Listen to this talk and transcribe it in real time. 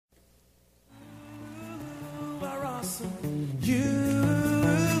awesome. You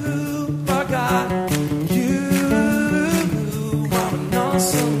are God. You are an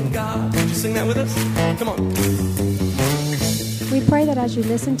awesome God. Would you sing that with us? Come on. We pray that as you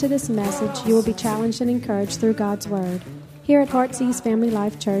listen to this message, you will be challenged and encouraged through God's Word. Here at Heartsease Family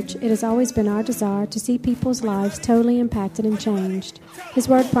Life Church, it has always been our desire to see people's lives totally impacted and changed. His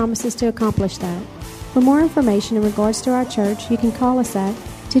Word promises to accomplish that. For more information in regards to our church, you can call us at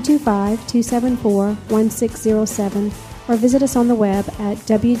 225-274-1607 or visit us on the web at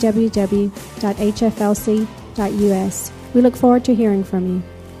www.hflc.us. We look forward to hearing from you.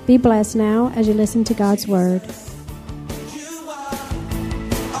 Be blessed now as you listen to God's Word.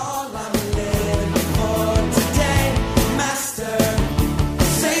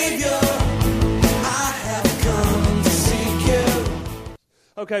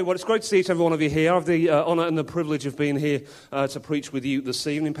 Okay, well, it's great to see each and every one of you here. I have the honour and the privilege of being here to preach with you this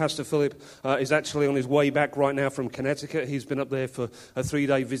evening. Pastor Philip is actually on his way back right now from Connecticut. He's been up there for a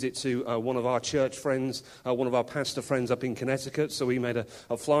 3-day visit to one of our church friends, one of our pastor friends up in Connecticut. So he made a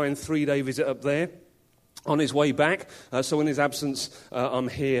flying 3-day visit up there. On his way back, so in his absence, I'm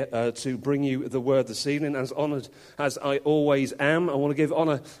here to bring you the word this evening. As honoured as I always am, I want to give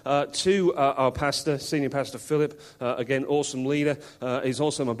honour to our pastor, Senior Pastor Philip. Again, awesome leader. He's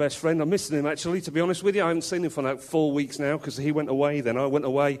also my best friend. I'm missing him, actually, to be honest with you. I haven't seen him for like 4 weeks now because he went away, then I went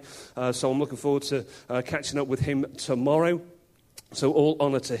away. So I'm looking forward to catching up with him tomorrow. So all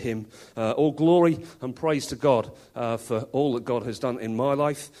honour to him, all glory and praise to God for all that God has done in my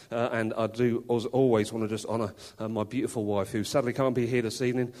life. And I do, as always, want to just honour my beautiful wife, who sadly can't be here this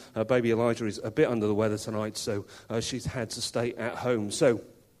evening. Baby Elijah is a bit under the weather tonight, so she's had to stay at home. So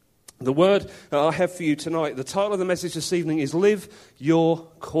the word I have for you tonight, the title of the message this evening is Live Your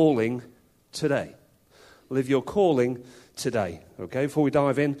Calling Today. Live Your Calling today. Okay, before we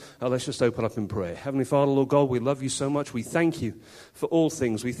dive in, let's just open up in prayer. Heavenly Father, Lord God, we love you so much. We thank you for all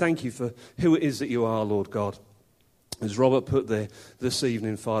things. We thank you for who it is that you are, Lord God. As Robert put there this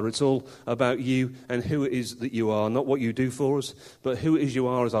evening, Father, it's all about you and who it is that you are, not what you do for us, but who it is you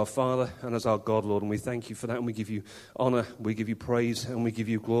are as our Father and as our God, Lord. And we thank you for that, and we give you honor, we give you praise, and we give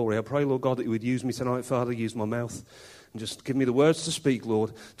you glory. I pray, Lord God, that you would use me tonight, Father, use my mouth, and just give me the words to speak,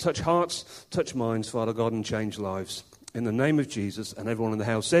 Lord. Touch hearts, touch minds, Father God, and change lives. In the name of Jesus, and everyone in the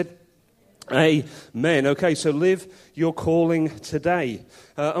house said, Amen. Okay, so live your calling today.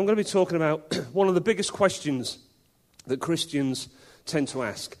 I'm going to be talking about one of the biggest questions that Christians tend to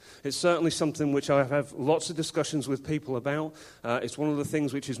ask. It's certainly something which I have lots of discussions with people about. It's one of the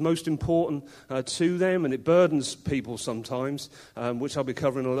things which is most important to them, and it burdens people sometimes, which I'll be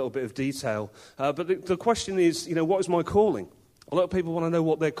covering in a little bit of detail. But the question is, what is my calling? A lot of people want to know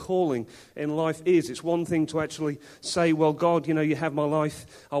what their calling in life is. It's one thing to actually say, well, God, you have my life,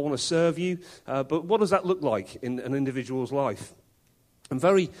 I want to serve you. But what does that look like in an individual's life? And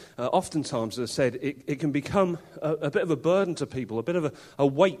very oftentimes, as I said, it can become a bit of a burden to people, a bit of a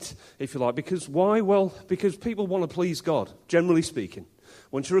weight, if you like. Because why? Well, because people want to please God, generally speaking.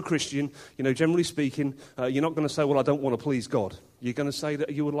 Once you're a Christian, generally speaking, you're not going to say, well, I don't want to please God. You're going to say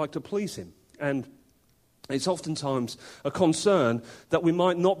that you would like to please him. And it's oftentimes a concern that we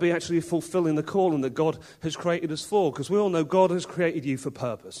might not be actually fulfilling the calling that God has created us for, because we all know God has created you for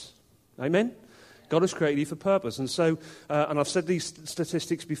purpose. Amen? God has created you for purpose. And so, and I've said these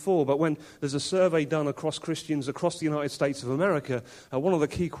statistics before, but when there's a survey done across Christians across the United States of America, one of the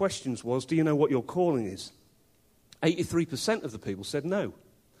key questions was, do you know what your calling is? 83% of the people said no.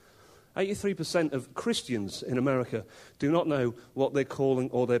 83% of Christians in America do not know what their calling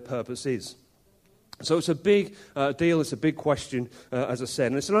or their purpose is. So it's a big deal, it's a big question, as I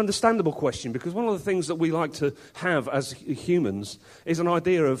said. And it's an understandable question, because one of the things that we like to have as humans is an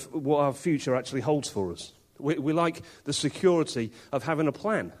idea of what our future actually holds for us. We like the security of having a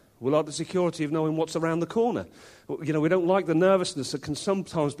plan. We like the security of knowing what's around the corner. We don't like the nervousness that can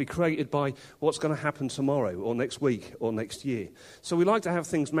sometimes be created by what's going to happen tomorrow or next week or next year. So we like to have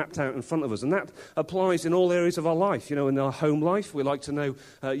things mapped out in front of us, and that applies in all areas of our life. In our home life, we like to know,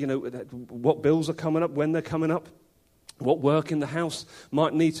 what bills are coming up, when they're coming up, what work in the house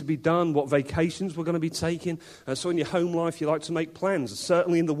might need to be done, what vacations we're going to be taking. So in your home life, you like to make plans,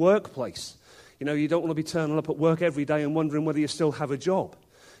 certainly in the workplace. You don't want to be turning up at work every day and wondering whether you still have a job.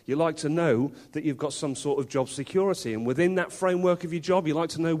 You like to know that you've got some sort of job security. And within that framework of your job, you like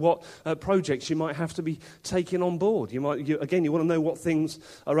to know what projects you might have to be taking on board. You want to know what things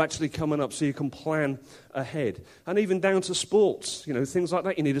are actually coming up so you can plan ahead. And even down to sports, things like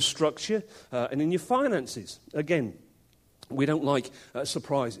that. You need a structure. And in your finances, again, we don't like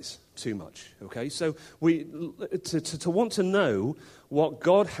surprises too much, okay? So to want to know what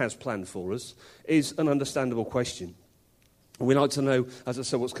God has planned for us is an understandable question. We like to know, as I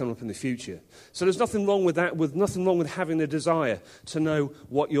said, what's coming up in the future. So there's nothing wrong with that, nothing wrong with having a desire to know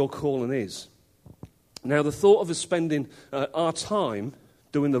what your calling is. Now, the thought of us spending our time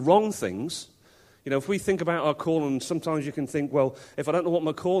doing the wrong things, if we think about our calling, sometimes you can think, well, if I don't know what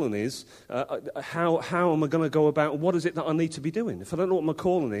my calling is, how am I going to go about, what is it that I need to be doing? If I don't know what my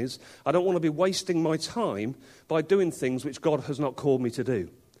calling is, I don't want to be wasting my time by doing things which God has not called me to do.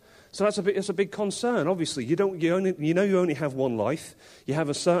 So that's a big concern, obviously. You only have one life. You have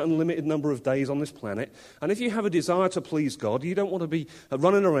a certain limited number of days on this planet. And if you have a desire to please God, you don't want to be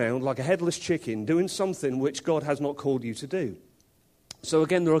running around like a headless chicken doing something which God has not called you to do. So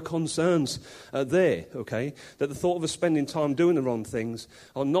again, there are concerns there, okay, that the thought of us spending time doing the wrong things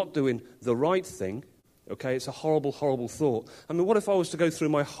or not doing the right thing, okay, it's a horrible, horrible thought. I mean, what if I was to go through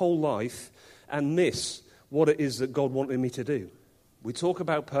my whole life and miss what it is that God wanted me to do? We talk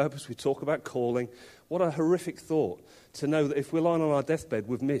about purpose, we talk about calling. What a horrific thought to know that if we're lying on our deathbed,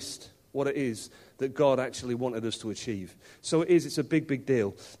 we've missed what it is that God actually wanted us to achieve. So it's a big, big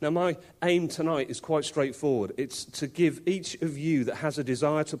deal. Now, my aim tonight is quite straightforward. It's to give each of you that has a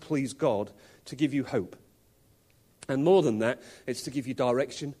desire to please God, to give you hope. And more than that, it's to give you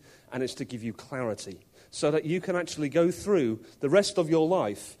direction and it's to give you clarity so that you can actually go through the rest of your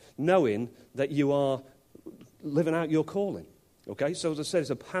life knowing that you are living out your calling. Okay, so as I said, it's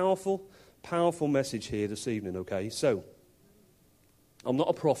a powerful, powerful message here this evening, okay? So, I'm not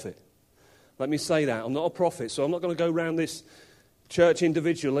a prophet. Let me say that. I'm not a prophet, so I'm not going to go around this church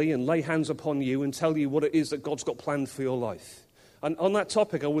individually and lay hands upon you and tell you what it is that God's got planned for your life. And on that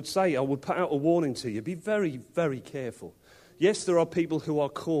topic, I would put out a warning to you. Be very, very careful. Yes, there are people who are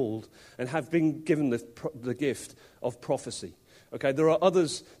called and have been given the gift of prophecy. Okay, there are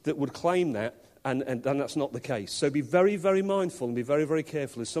others that would claim that, and that's not the case. So be very, very mindful and be very, very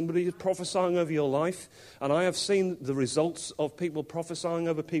careful. If somebody is prophesying over your life, and I have seen the results of people prophesying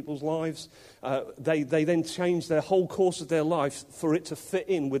over people's lives, they then change their whole course of their life for it to fit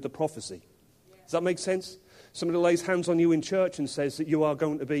in with the prophecy. Does that make sense? Somebody lays hands on you in church and says that you are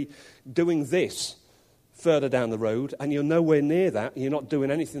going to be doing this further down the road, and you're nowhere near that, you're not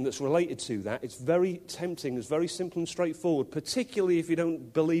doing anything that's related to that. It's very tempting, it's very simple and straightforward, particularly if you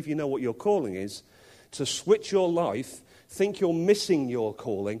don't believe you know what your calling is, to switch your life, think you're missing your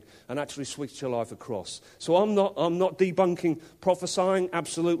calling, and actually switch your life across. So I'm not debunking prophesying,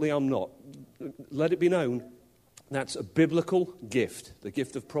 absolutely I'm not. Let it be known, that's a biblical gift, the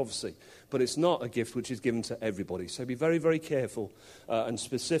gift of prophecy. But it's not a gift which is given to everybody. So be very, very careful and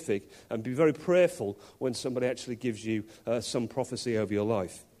specific, and be very prayerful when somebody actually gives you some prophecy over your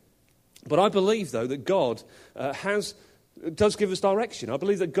life. But I believe, though, that God does give us direction. I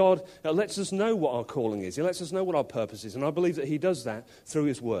believe that God lets us know what our calling is. He lets us know what our purpose is. And I believe that he does that through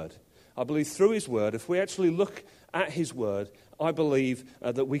his word. I believe through his word, if we actually look at his word, I believe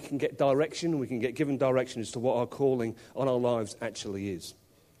that we can get direction, we can get given direction as to what our calling on our lives actually is.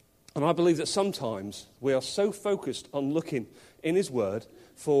 And I believe that sometimes we are so focused on looking in his word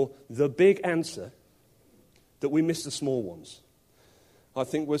for the big answer that we miss the small ones. I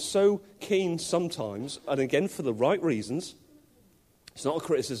think we're so keen sometimes, and again for the right reasons, it's not a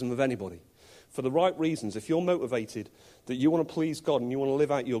criticism of anybody, for the right reasons. If you're motivated that you want to please God and you want to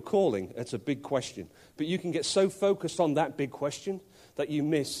live out your calling, it's a big question. But you can get so focused on that big question that you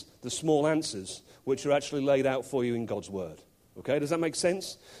miss the small answers which are actually laid out for you in God's word. Okay, does that make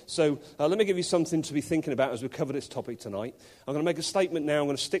sense? So let me give you something to be thinking about as we cover this topic tonight. I'm going to make a statement now. I'm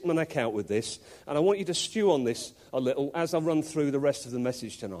going to stick my neck out with this. And I want you to stew on this a little as I run through the rest of the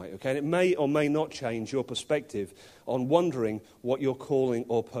message tonight. Okay, and it may or may not change your perspective on wondering what your calling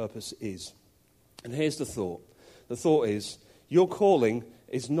or purpose is. And here's the thought. The thought is, your calling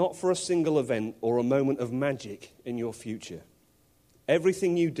is not for a single event or a moment of magic in your future.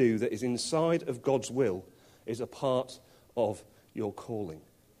 Everything you do that is inside of God's will is a part of your calling.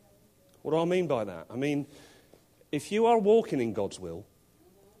 What do I mean by that? I mean, if you are walking in God's will,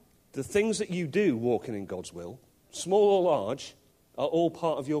 the things that you do walking in God's will, small or large, are all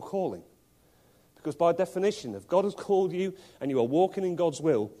part of your calling. Because by definition, if God has called you and you are walking in God's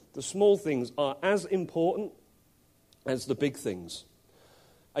will, the small things are as important as the big things.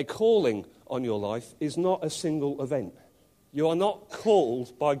 A calling on your life is not a single event. You are not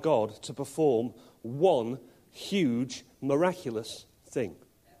called by God to perform one huge, miraculous thing.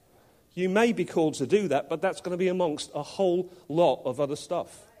 You may be called to do that, but that's going to be amongst a whole lot of other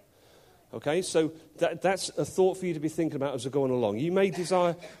stuff. Okay, so that's a thought for you to be thinking about as we're going along. You may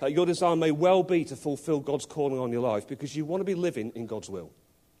desire, your desire may well be to fulfill God's calling on your life because you want to be living in God's will.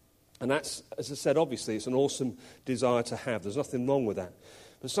 And that's, as I said, obviously, it's an awesome desire to have. There's nothing wrong with that.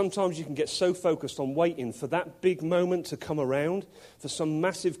 But sometimes you can get so focused on waiting for that big moment to come around, for some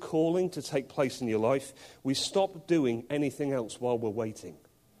massive calling to take place in your life, we stop doing anything else while we're waiting.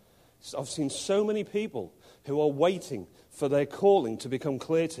 I've seen so many people who are waiting for their calling to become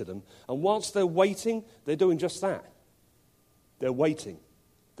clear to them, and whilst they're waiting, they're doing just that. They're waiting.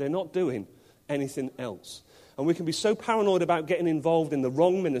 They're not doing anything else. And we can be so paranoid about getting involved in the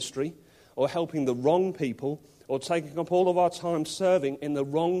wrong ministry or helping the wrong people or taking up all of our time serving in the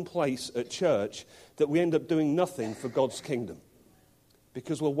wrong place at church that we end up doing nothing for God's kingdom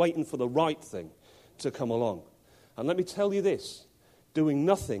because we're waiting for the right thing to come along. And let me tell you this, doing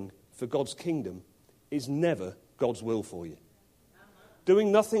nothing for God's kingdom is never God's will for you.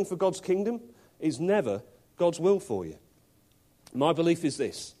 Doing nothing for God's kingdom is never God's will for you. My belief is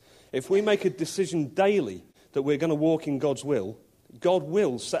this, if we make a decision daily that we're going to walk in God's will, God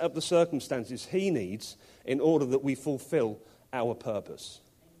will set up the circumstances He needs in order that we fulfill our purpose.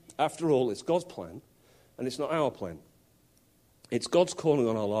 After all, it's God's plan, and it's not our plan. It's God's calling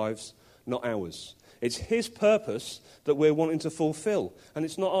on our lives, not ours. It's His purpose that we're wanting to fulfill, and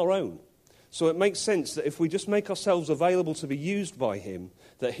it's not our own. So it makes sense that if we just make ourselves available to be used by Him,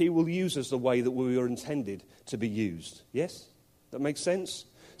 that He will use us the way that we were intended to be used. Yes? That makes sense?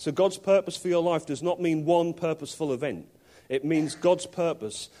 So God's purpose for your life does not mean one purposeful event. It means God's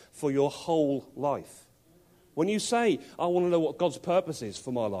purpose for your whole life. When you say, I want to know what God's purpose is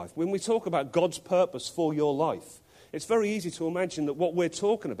for my life, when we talk about God's purpose for your life, it's very easy to imagine that what we're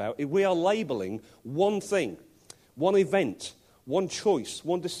talking about is we are labeling one thing, one event, one choice,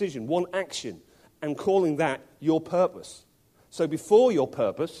 one decision, one action, and calling that your purpose. So before your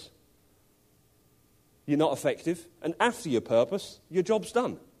purpose, you're not effective, and after your purpose, your job's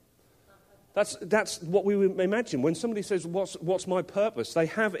done. That's what we would imagine. When somebody says, what's my purpose? They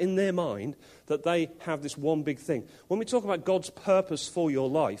have in their mind that they have this one big thing. When we talk about God's purpose for your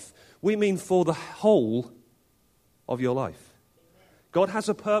life, we mean for the whole of your life. God has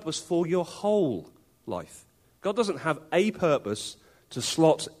a purpose for your whole life. God doesn't have a purpose to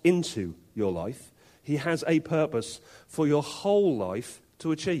slot into your life. He has a purpose for your whole life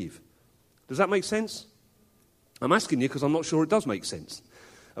to achieve. Does that make sense? I'm asking you because I'm not sure it does make sense.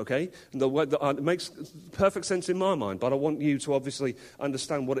 Okay? It makes perfect sense in my mind, but I want you to obviously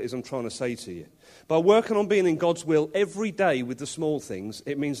understand what it is I'm trying to say to you. By working on being in God's will every day with the small things,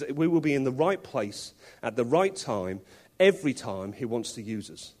 it means that we will be in the right place at the right time every time He wants to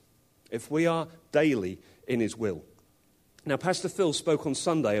use us. If we are daily in His will. Now, Pastor Phil spoke on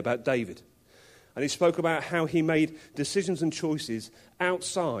Sunday about David. And he spoke about how he made decisions and choices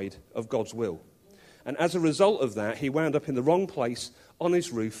outside of God's will. And as a result of that, he wound up in the wrong place on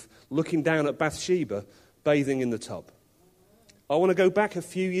his roof, looking down at Bathsheba, bathing in the tub. I want to go back a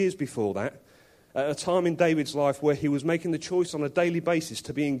few years before that, at a time in David's life where he was making the choice on a daily basis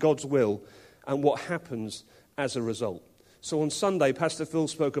to be in God's will and what happens as a result. So on Sunday, Pastor Phil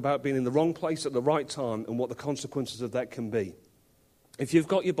spoke about being in the wrong place at the right time and what the consequences of that can be. If you've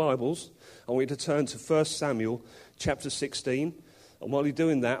got your Bibles, I want you to turn to 1 Samuel chapter 16. And while you're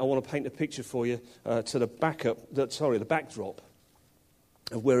doing that, I want to paint a picture for you to the backdrop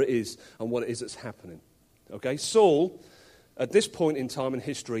of where it is and what it is that's happening. Okay, Saul, at this point in time in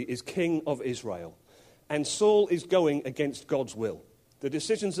history, is king of Israel. And Saul is going against God's will. The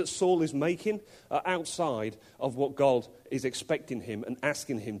decisions that Saul is making are outside of what God is expecting him and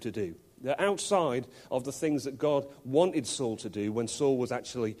asking him to do. They're outside of the things that God wanted Saul to do when Saul was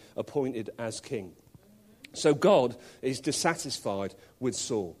actually appointed as king. So God is dissatisfied with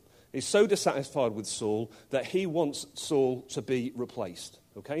Saul. He's so dissatisfied with Saul that he wants Saul to be replaced.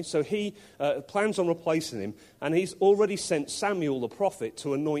 Okay, so he plans on replacing him, and he's already sent Samuel the prophet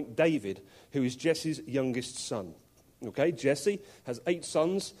to anoint David, who is Jesse's youngest son. Okay, Jesse has 8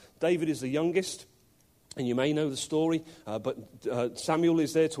 sons. David is the youngest. And you may know the story, but Samuel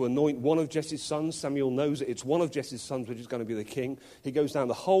is there to anoint one of Jesse's sons. Samuel knows that it's one of Jesse's sons which is going to be the king. He goes down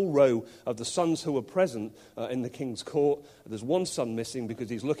the whole row of the sons who were present in the king's court. There's one son missing because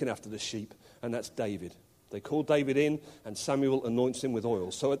he's looking after the sheep, and that's David. They call David in, and Samuel anoints him with oil.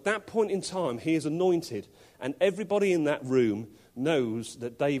 So at that point in time, he is anointed, and everybody in that room knows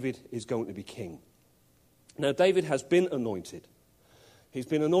that David is going to be king. Now, David has been anointed. He's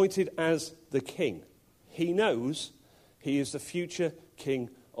been anointed as the king. He knows he is the future king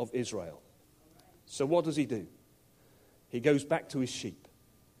of Israel. So what does he do? He goes back to his sheep.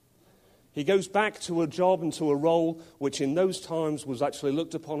 He goes back to a job and to a role which in those times was actually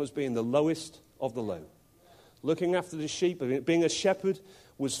looked upon as being the lowest of the low. Looking after the sheep, being a shepherd,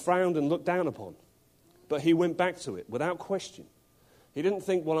 was frowned and looked down upon. But he went back to it without question. He didn't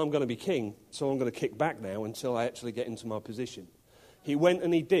think, well, I'm going to be king, so I'm going to kick back now until I actually get into my position. He went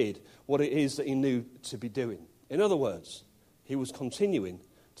and he did what it is that he knew to be doing. In other words, he was continuing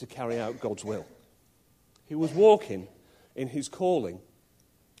to carry out God's will. He was walking in his calling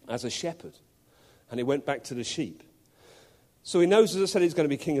as a shepherd, and he went back to the sheep. So he knows, as I said, he's going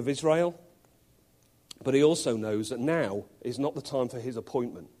to be king of Israel, but he also knows that now is not the time for his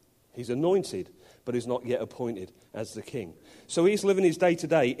appointment. He's anointed, but he's not yet appointed as the king. So he's living his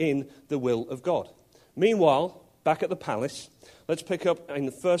day-to-day in the will of God. Meanwhile, back at the palace, let's pick up in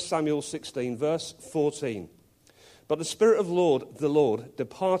 1 Samuel 16, verse 14. But the Spirit of the Lord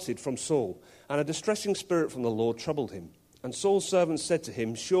departed from Saul, and a distressing spirit from the Lord troubled him. And Saul's servants said to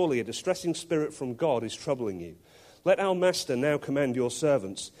him, surely a distressing spirit from God is troubling you. Let our master now command your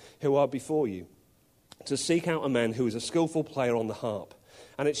servants who are before you to seek out a man who is a skillful player on the harp.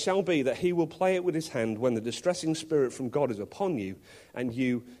 And it shall be that he will play it with his hand when the distressing spirit from God is upon you, and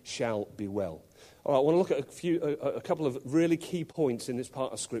you shall be well. All right, I want to look at a couple of really key points in this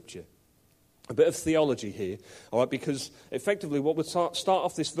part of Scripture. A bit of theology here, all right, because effectively what we'll start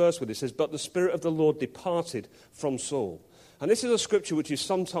off this verse with, it says, but the Spirit of the Lord departed from Saul. And this is a scripture which is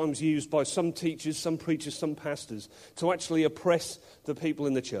sometimes used by some teachers, some preachers, some pastors to actually oppress the people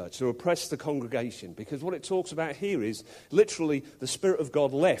in the church, to oppress the congregation. Because what it talks about here is literally the Spirit of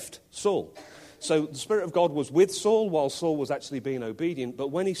God left Saul. So the Spirit of God was with Saul while Saul was actually being obedient. But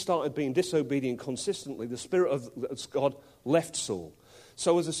when he started being disobedient consistently, the Spirit of God left Saul.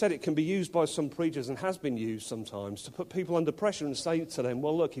 So as I said, it can be used by some preachers and has been used sometimes to put people under pressure and say to them,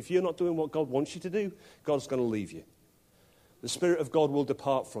 well, look, if you're not doing what God wants you to do, God's going to leave you. The Spirit of God will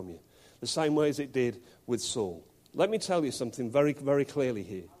depart from you, the same way as it did with Saul. Let me tell you something very, very clearly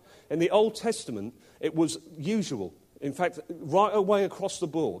here. In the Old Testament, it was usual. In fact, right away across the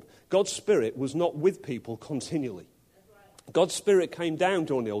board, God's Spirit was not with people continually. God's Spirit came down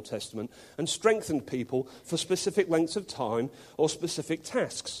during the Old Testament and strengthened people for specific lengths of time or specific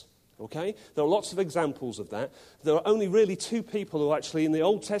tasks. Okay? There are lots of examples of that. There are only really two people who actually in the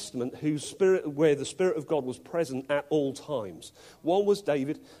Old Testament where the Spirit of God was present at all times. One was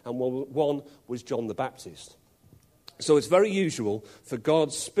David and one was John the Baptist. So it's very usual for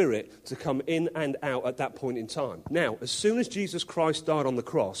God's Spirit to come in and out at that point in time. Now, as soon as Jesus Christ died on the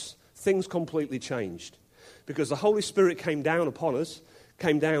cross, things completely changed. Because the Holy Spirit came down upon us,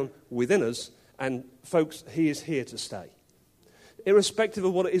 came down within us, and folks, he is here to stay. Irrespective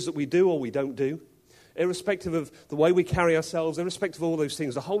of what it is that we do or we don't do, irrespective of the way we carry ourselves, irrespective of all those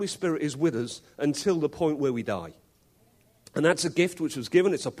things, the Holy Spirit is with us until the point where we die. And that's a gift which was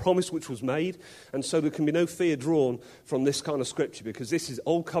given, it's a promise which was made, and so there can be no fear drawn from this kind of scripture, because this is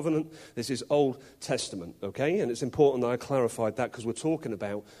Old Covenant, this is Old Testament, okay? And it's important that I clarified that, because we're talking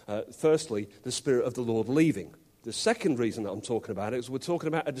about, firstly, the Spirit of the Lord leaving. The second reason that I'm talking about it is we're talking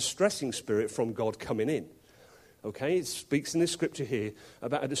about a distressing spirit from God coming in. Okay, it speaks in this scripture here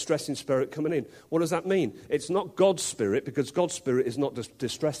about a distressing spirit coming in. What does that mean? It's not God's Spirit, because God's Spirit is not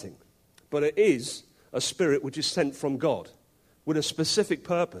distressing. But it is a spirit which is sent from God with a specific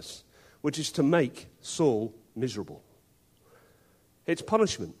purpose, which is to make Saul miserable. It's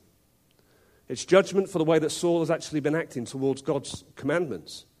punishment. It's judgment for the way that Saul has actually been acting towards God's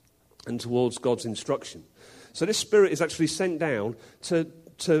commandments and towards God's instruction. So this spirit is actually sent down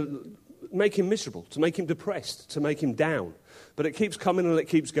to make him miserable, to make him depressed, to make him down. But it keeps coming and it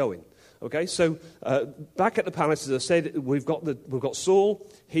keeps going. Okay, so back at the palace, as I said, we've got Saul.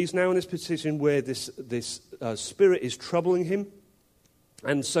 He's now in this position where this spirit is troubling him.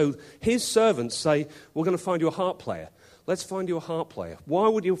 And so his servants say, we're going to find you a harp player. Let's find you a harp player. Why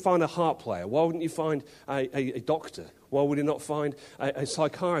would you find a harp player? Why wouldn't you find a doctor? Why would you not find a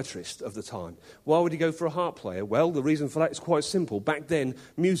psychiatrist of the time? Why would you go for a harp player? Well, the reason for that is quite simple. Back then,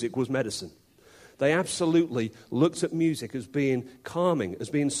 music was medicine. They absolutely looked at music as being calming, as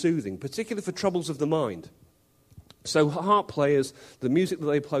being soothing, particularly for troubles of the mind. So harp players, the music that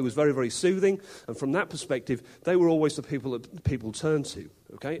they play was very, very soothing, and from that perspective, they were always the people that people turned to.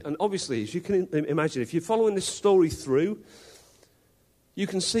 Okay, and obviously, as you can imagine, if you're following this story through, you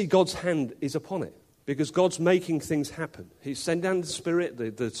can see God's hand is upon it, because God's making things happen. He's sent down the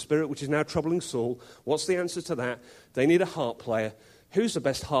spirit which is now troubling Saul. What's the answer to that? They need a harp player. Who's the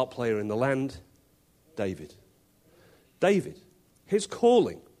best harp player in the land? David. David. His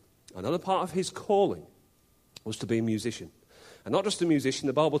calling, another part of his calling, was to be a musician. And not just a musician,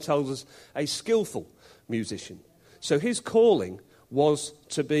 the Bible tells us a skillful musician. So his calling was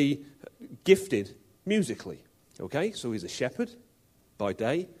to be gifted musically. Okay, so he's a shepherd by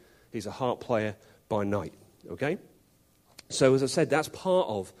day, he's a harp player by night. Okay? So as I said, that's part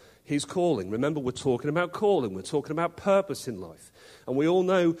of his calling. Remember, we're talking about calling, we're talking about purpose in life. And we all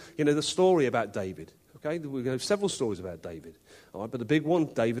know, the story about David. Okay, we have several stories about David. All right, but the big one,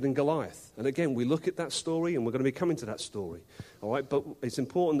 David and Goliath. And again, we look at that story, and we're going to be coming to that story. All right, but it's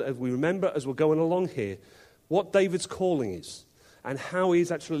important that we remember as we're going along here what David's calling is and how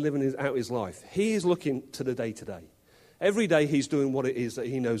he's actually living out his life. He is looking to the day-to-day. Every day he's doing what it is that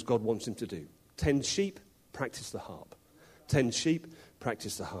he knows God wants him to do. Tend sheep, practice the harp. Tend sheep,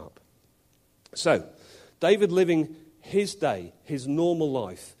 practice the harp. So, David living his day, his normal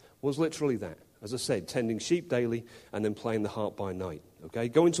life, was literally that. As I said, tending sheep daily and then playing the harp by night. Okay,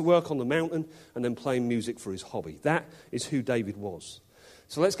 going to work on the mountain and then playing music for his hobby. That is who David was.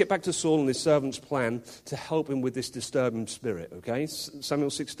 So let's get back to Saul and his servant's plan to help him with this disturbing spirit. Okay, 1 Samuel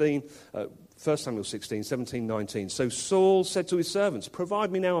 16, 17, 19. So Saul said to his servants,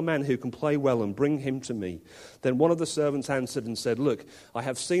 "Provide me now a man who can play well and bring him to me." Then one of the servants answered and said, "Look, I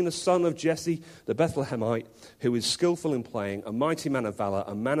have seen a son of Jesse the Bethlehemite who is skillful in playing, a mighty man of valor,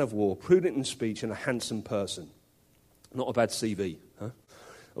 a man of war, prudent in speech, and a handsome person." Not a bad CV, huh?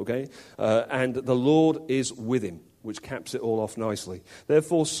 Okay, and the Lord is with him, which caps it all off nicely.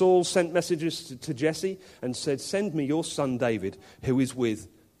 Therefore Saul sent messengers to Jesse and said, "Send me your son David, who is with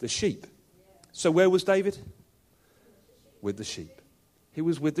the sheep." So where was David? With the sheep. He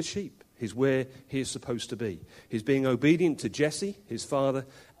was with the sheep. He's where he is supposed to be. He's being obedient to Jesse, his father,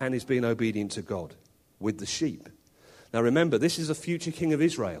 and he's being obedient to God, with the sheep. Now remember, this is a future king of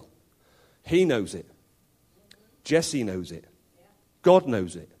Israel. He knows it. Jesse knows it. God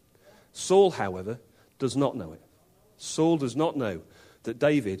knows it. Saul, however, does not know it. Saul does not know that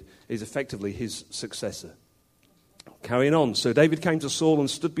David is effectively his successor. Carrying on. So David came to Saul and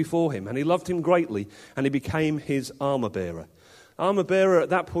stood before him, and he loved him greatly, and he became his armor-bearer. Armor-bearer at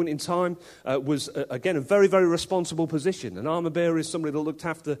that point in time was, again, a very, very responsible position. An armor-bearer is somebody that looked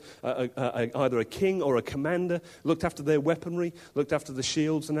after either a king or a commander, looked after their weaponry, looked after the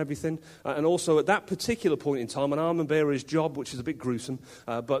shields and everything. And also at that particular point in time, an armor-bearer's job, which is a bit gruesome,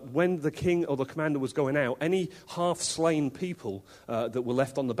 but when the king or the commander was going out, any half-slain people that were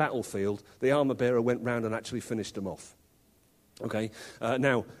left on the battlefield, the armor-bearer went round and actually finished them off. Okay,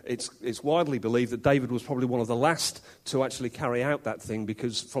 now it's widely believed that David was probably one of the last to actually carry out that thing,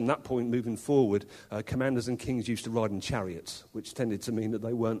 because from that point moving forward, commanders and kings used to ride in chariots, which tended to mean that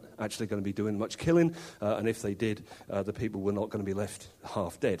they weren't actually going to be doing much killing, and if they did, the people were not going to be left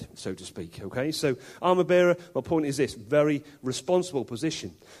half dead, so to speak. Okay, so armor bearer, my point is this, very responsible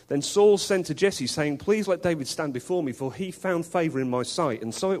position. Then Saul sent to Jesse saying, "Please let David stand before me, for he found favor in my sight."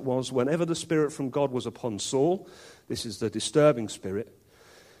 And so it was, whenever the Spirit from God was upon Saul, this is the disturbing spirit,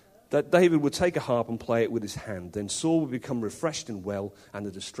 that David would take a harp and play it with his hand. Then Saul would become refreshed and well, and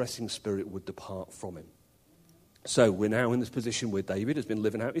the distressing spirit would depart from him. So we're now in this position where David has been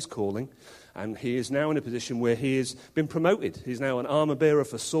living out his calling, and he is now in a position where he has been promoted. He's now an armor bearer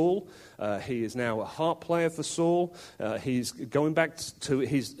for Saul. He is now a harp player for Saul. He's going back to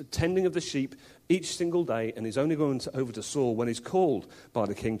his tending of the sheep each single day, and he's only going over to Saul when he's called by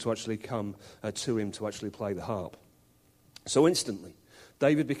the king to actually come to him to actually play the harp. So instantly,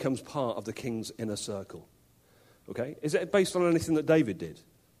 David becomes part of the king's inner circle. Okay? Is it based on anything that David did?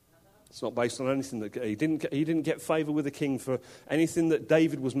 It's not based on anything that he didn't get favor with the king for anything that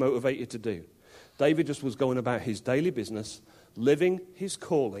David was motivated to do. David just was going about his daily business, living his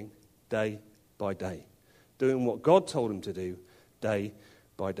calling day by day, doing what God told him to do day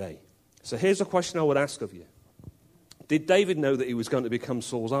by day. So here's a question I would ask of you. Did David know that he was going to become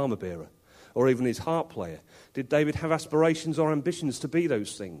Saul's armor bearer, or even his harp player? Did David have aspirations or ambitions to be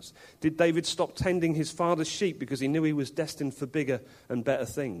those things? Did David stop tending his father's sheep because he knew he was destined for bigger and better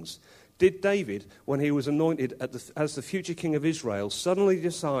things? Did David, when he was anointed as the future king of Israel, suddenly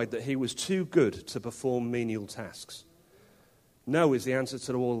decide that he was too good to perform menial tasks? No is the answer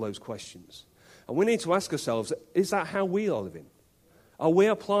to all those questions. And we need to ask ourselves, is that how we are living? Are we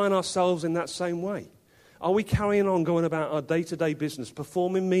applying ourselves in that same way? Are we carrying on going about our day-to-day business,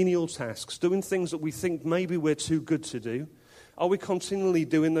 performing menial tasks, doing things that we think maybe we're too good to do? Are we continually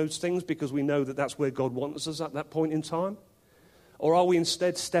doing those things because we know that that's where God wants us at that point in time? Or are we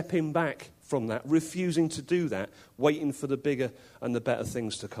instead stepping back from that, refusing to do that, waiting for the bigger and the better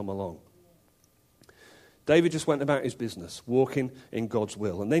things to come along? David just went about his business, walking in God's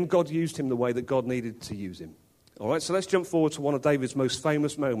will. And then God used him the way that God needed to use him. All right, so let's jump forward to one of David's most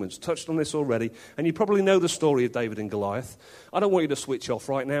famous moments. Touched on this already, and you probably know the story of David and Goliath. I don't want you to switch off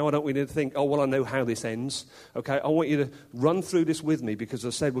right now. I don't want you to think, oh, well, I know how this ends. Okay, I want you to run through this with me, because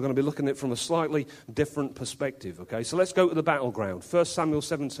as I said, we're going to be looking at it from a slightly different perspective. Okay, so let's go to the battleground. 1 Samuel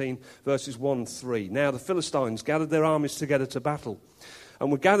 17, verses 1-3. Now the Philistines gathered their armies together to battle.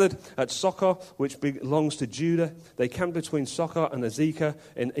 and were gathered at Socoh, which belongs to Judah. They camped between Socoh and Azekah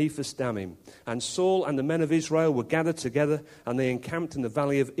in Ephes Dammim. And Saul and the men of Israel were gathered together, and they encamped in the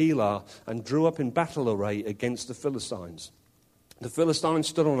valley of Elah and drew up in battle array against the Philistines. The Philistines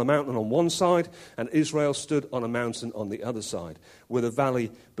stood on a mountain on one side, and Israel stood on a mountain on the other side, with a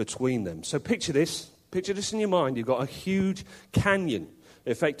valley between them. So picture this in your mind. You've got a huge canyon,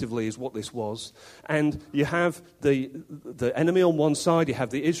 effectively, is what this was. And you have the enemy on one side, you have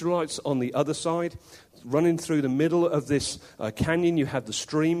the Israelites on the other side. Running through the middle of this canyon, you have the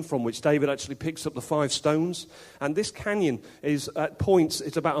stream from which David actually picks up the 5 stones. And this canyon is, at points,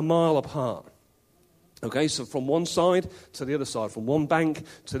 it's about a mile apart. Okay, so from one side to the other side, from one bank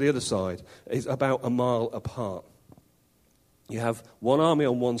to the other side, is about a mile apart. You have one army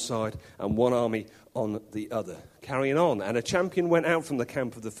on one side and one army on the other. Carrying on, and a champion went out from the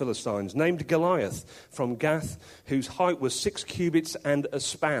camp of the Philistines, named Goliath, from Gath, whose height was 6 cubits and a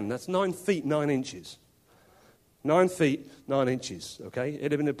span. That's 9 feet, 9 inches. 9 feet, 9 inches, okay?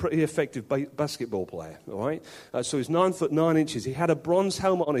 He'd have been a pretty effective basketball player, all right? So he's 9 foot, 9 inches. He had a bronze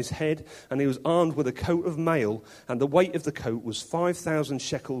helmet on his head, and he was armed with a coat of mail, and the weight of the coat was 5,000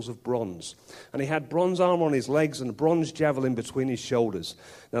 shekels of bronze. And he had bronze armor on his legs and a bronze javelin between his shoulders.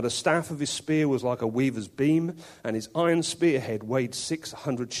 Now the staff of his spear was like a weaver's beam, and his iron spearhead weighed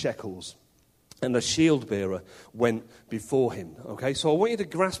 600 shekels. And the shield bearer went before him. Okay, so I want you to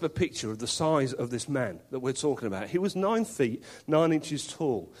grasp a picture of the size of this man that we're talking about. He was 9 feet, 9 inches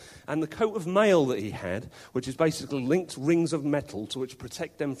tall. And the coat of mail that he had, which is basically linked rings of metal to which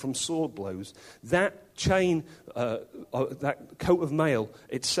protect them from sword blows, that chain, that coat of mail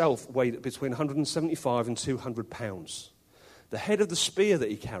itself weighed between 175 and 200 pounds. The head of the spear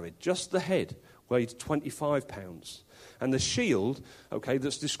that he carried, just the head, weighed 25 pounds. And the shield, okay,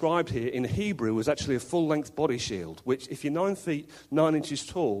 that's described here in Hebrew is actually a full-length body shield, which, if you're 9 feet, 9 inches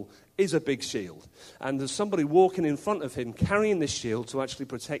tall, is a big shield. And there's somebody walking in front of him carrying this shield to actually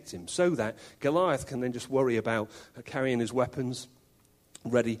protect him, so that Goliath can then just worry about carrying his weapons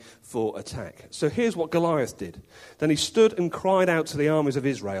ready for attack. So here's what Goliath did. Then he stood and cried out to the armies of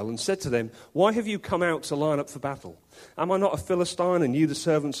Israel and said to them, "Why have you come out to line up for battle? Am I not a Philistine and you the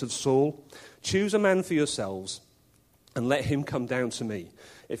servants of Saul? Choose a man for yourselves and let him come down to me.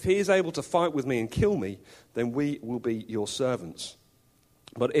 If he is able to fight with me and kill me, then we will be your servants.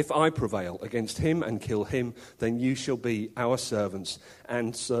 But if I prevail against him and kill him, then you shall be our servants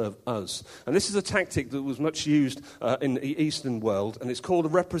and serve us." And this is a tactic that was much used in the Eastern world, and it's called a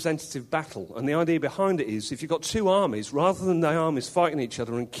representative battle. And the idea behind it is, if you've got 2 armies, rather than the armies fighting each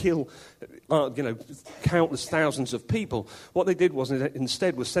other and kill, countless thousands of people, what they did was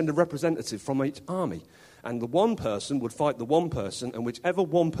instead was send a representative from each army. And the one person would fight the one person, and whichever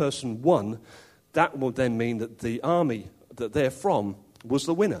one person won, that would then mean that the army that they're from was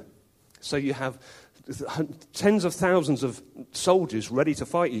the winner. So you have tens of thousands of soldiers ready to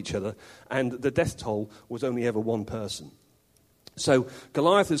fight each other, and the death toll was only ever one person. So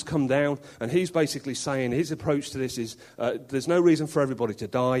Goliath has come down, and he's basically saying his approach to this is, there's no reason for everybody to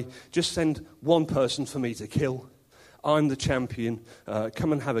die. Just send one person for me to kill. I'm the champion.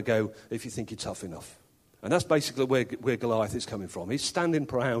 Come and have a go if you think you're tough enough. And that's basically where Goliath is coming from. He's standing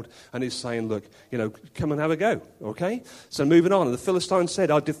proud and he's saying, look, come and have a go, okay? So moving on, and the Philistines said,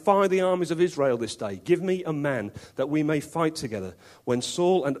 "I defy the armies of Israel this day. Give me a man that we may fight together." When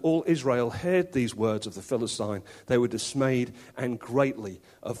Saul and all Israel heard these words of the Philistine, they were dismayed and greatly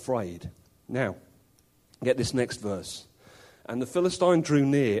afraid. Now, get this next verse. "And the Philistine drew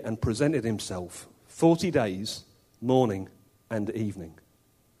near and presented himself 40 days, morning and evening."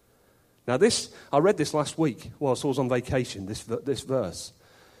 Now I read this last week whilst I was on vacation, this verse.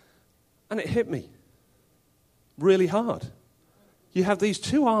 And it hit me really hard. You have these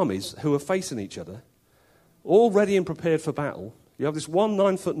 2 armies who are facing each other, all ready and prepared for battle. You have this one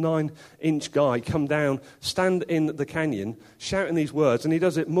 9 foot 9 inch guy come down, stand in the canyon, shouting these words, and he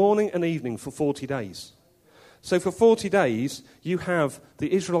does it morning and evening for 40 days. So for 40 days, you have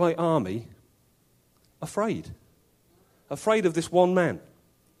the Israelite army afraid of this one man.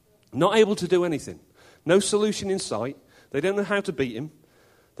 Not able to do anything. No solution in sight. They don't know how to beat him.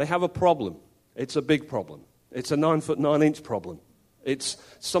 They have a problem. It's a big problem. It's a 9 foot 9 inch problem. It's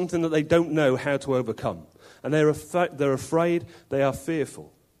something that they don't know how to overcome. And they're afraid. They are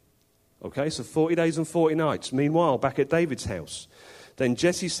fearful. Okay, so 40 days and 40 nights. Meanwhile, back at David's house. Then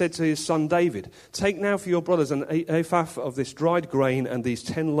Jesse said to his son David, "Take now for your brothers an ephah of this dried grain and these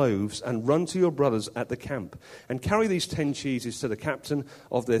 10 loaves, and run to your brothers at the camp, and carry these 10 cheeses to the captain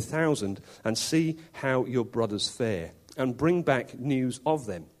of their 1,000, and see how your brothers fare, and bring back news of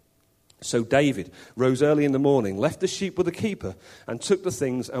them. So David rose early in the morning, left the sheep with the keeper, and took the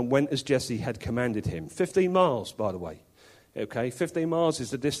things and went as Jesse had commanded him. 15 miles, by the way. Okay, 15 miles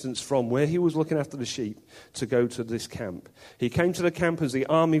is the distance from where he was looking after the sheep to go to this camp. He came to the camp as the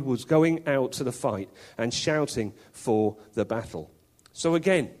army was going out to the fight and shouting for the battle. So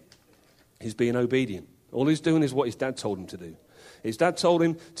again, he's being obedient. All he's doing is what his dad told him to do. His dad told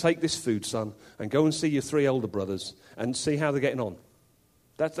him, take this food, son, and go and see your 3 older brothers and see how they're getting on.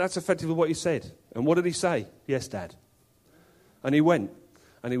 That's effectively what he said. And what did he say? Yes, Dad. And he went,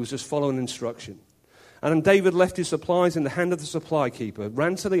 and he was just following instruction. And then David left his supplies in the hand of the supply keeper,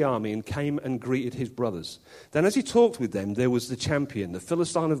 ran to the army, and came and greeted his brothers. Then as he talked with them, there was the champion, the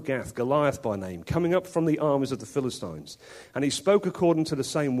Philistine of Gath, Goliath by name, coming up from the armies of the Philistines. And he spoke according to the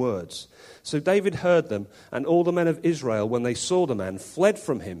same words. So David heard them, and all the men of Israel, when they saw the man, fled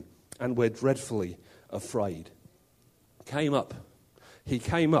from him and were dreadfully afraid. Came up. He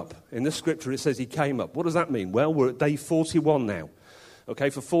came up. In the scripture it says he came up. What does that mean? Well, we're at day 41 now. Okay,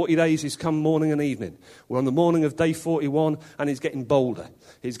 for 40 days he's come morning and evening. We're on the morning of day 41 and he's getting bolder.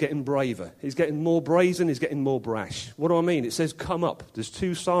 He's getting braver. He's getting more brazen. He's getting more brash. What do I mean? It says come up. There's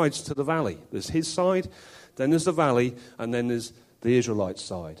 2 sides to the valley. There's his side, then there's the valley, and then there's the Israelite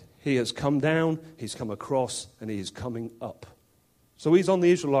side. He has come down, he's come across, and he is coming up. So he's on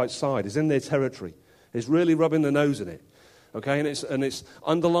the Israelite side. He's in their territory. He's really rubbing the nose in it. Okay, and it's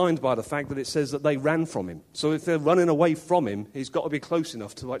underlined by the fact that it says that they ran from him. So if they're running away from him, he's got to be close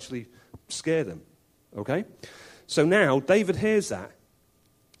enough to actually scare them. Okay? So now David hears that.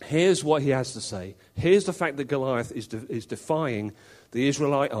 Here's what he has to say. Here's the fact that Goliath is defying the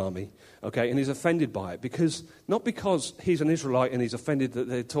Israelite army. Okay, and he's offended by it. Not because he's an Israelite and he's offended that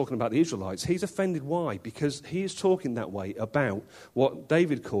they're talking about the Israelites. He's offended why? Because he is talking that way about what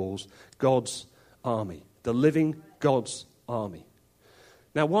David calls God's army. The living God's army.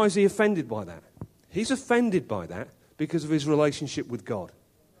 Now, why is he offended by that? He's offended by that because of his relationship with God.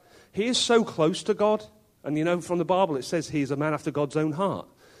 He is so close to God, and you know from the Bible it says he is a man after God's own heart.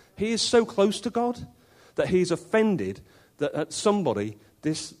 He is so close to God that he's offended that somebody,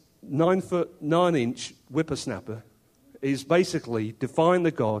 this 9-foot 9-inch whippersnapper, is basically defying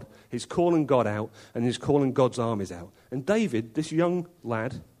the God, he's calling God out, and he's calling God's armies out. And David, this young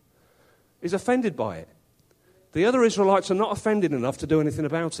lad, is offended by it. The other Israelites are not offended enough to do anything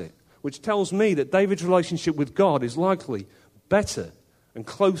about it, which tells me that David's relationship with God is likely better and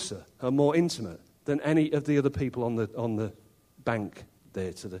closer and more intimate than any of the other people on the bank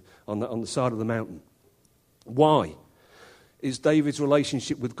there on the side of the mountain. Why is David's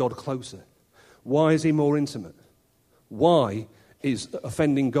relationship with God closer? Why is he more intimate? Why is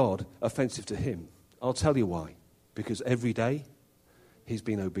offending God offensive to him? I'll tell you why. Because every day he's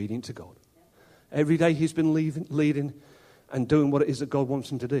been obedient to God. Every day he's been leading and doing what it is that God wants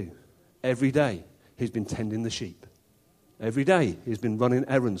him to do. Every day he's been tending the sheep. Every day he's been running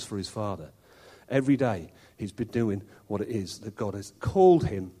errands for his father. Every day he's been doing what it is that God has called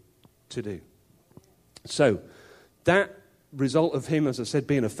him to do. So that result of him, as I said,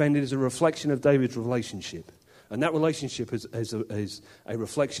 being offended is a reflection of David's relationship. And that relationship is a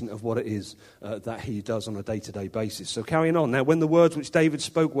reflection of what it is that he does on a day-to-day basis. So carrying on. Now, when the words which David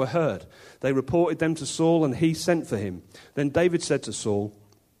spoke were heard, they reported them to Saul, and he sent for him. Then David said to Saul,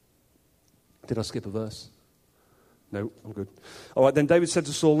 did I skip a verse? No, I'm good. All right, then David said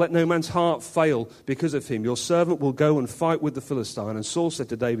to Saul, let no man's heart fail because of him. Your servant will go and fight with the Philistine. And Saul said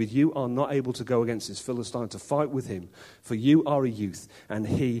to David, you are not able to go against this Philistine to fight with him, for you are a youth, and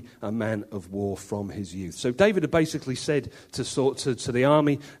he a man of war from his youth. So David had basically said to the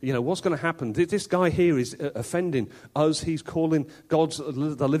army, you know, what's going to happen? This guy here is offending us. He's calling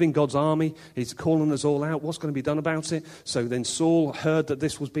the living God's army. He's calling us all out. What's going to be done about it? So then Saul heard that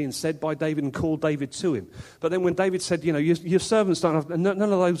this was being said by David and called David to him. But then when David said, you know, your servants don't have, none of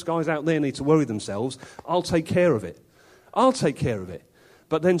those guys out there need to worry themselves. I'll take care of it. I'll take care of it.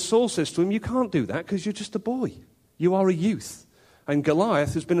 But then Saul says to him, you can't do that because you're just a boy. You are a youth. And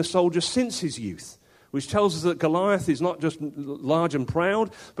Goliath has been a soldier since his youth, which tells us that Goliath is not just large and proud,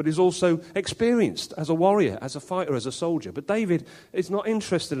 but is also experienced as a warrior, as a fighter, as a soldier. But David is not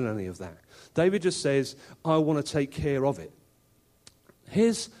interested in any of that. David just says, I want to take care of it.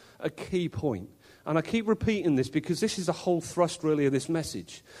 Here's a key point. And I keep repeating this because this is the whole thrust, really, of this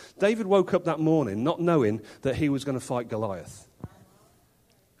message. David woke up that morning not knowing that he was going to fight Goliath.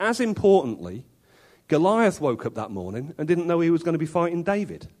 As importantly, Goliath woke up that morning and didn't know he was going to be fighting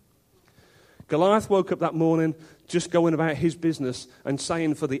David. Goliath woke up that morning just going about his business and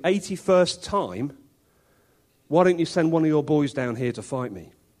saying for the 81st time, why don't you send one of your boys down here to fight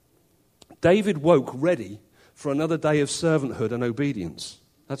me? David woke ready for another day of servanthood and obedience.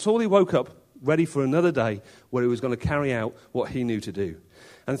 That's all he woke up, ready for another day where he was going to carry out what he knew to do.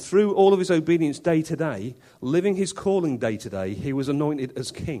 And through all of his obedience day to day, living his calling day to day, he was anointed as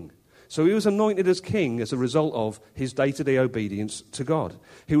king. So he was anointed as king as a result of his day-to-day obedience to God.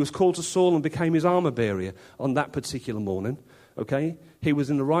 He was called to Saul and became his armor bearer on that particular morning. Okay? He was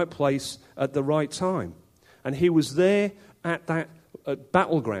in the right place at the right time. And he was there at that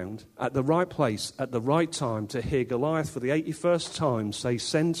battleground, at the right place, at the right time to hear Goliath for the 81st time say,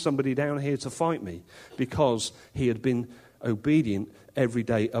 send somebody down here to fight me, because he had been obedient every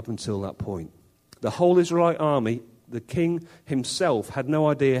day up until that point. The whole Israelite army, the king himself, had no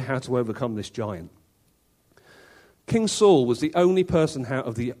idea how to overcome this giant. King Saul was the only person out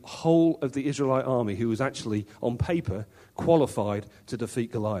of the whole of the Israelite army who was actually, on paper, qualified to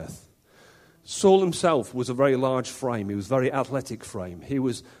defeat Goliath. Saul himself was a very large frame. He was very athletic frame. He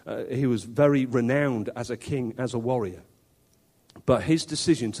was very renowned as a king, as a warrior. But his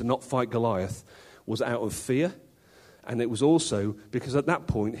decision to not fight Goliath was out of fear. And it was also because at that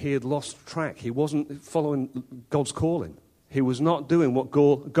point he had lost track. He wasn't following God's calling. He was not doing what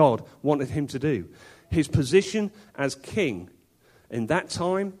God wanted him to do. His position as king in that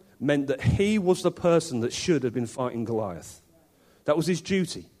time meant that he was the person that should have been fighting Goliath. That was his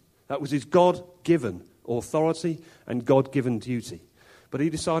duty. That was his God-given authority and God-given duty. But he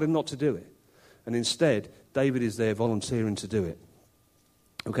decided not to do it. And instead, David is there volunteering to do it.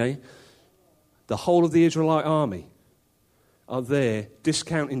 Okay? The whole of the Israelite army are there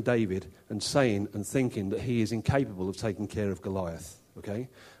discounting David and saying and thinking that he is incapable of taking care of Goliath. Okay?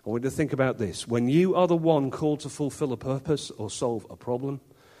 I want you to think about this. When you are the one called to fulfill a purpose or solve a problem,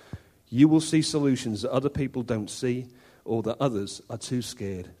 you will see solutions that other people don't see or that others are too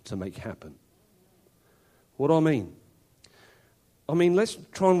scared to make happen. What do I mean? I mean, let's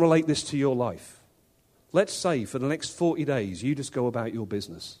try and relate this to your life. Let's say for the next 40 days, you just go about your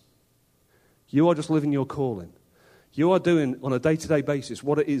business. You are just living your calling. You are doing on a day-to-day basis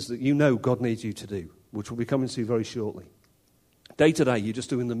what it is that you know God needs you to do, which we'll be coming to very shortly. Day to day, you're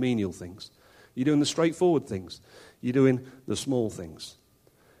just doing the menial things. You're doing the straightforward things. You're doing the small things.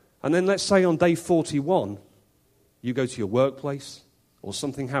 And then let's say on day 41, you go to your workplace, or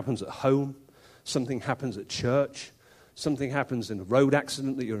something happens at home, something happens at church, something happens in a road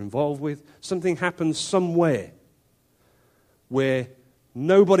accident that you're involved with, something happens somewhere where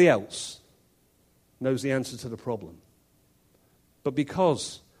nobody else knows the answer to the problem. But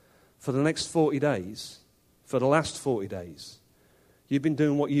because for the next 40 days, for the last 40 days, you've been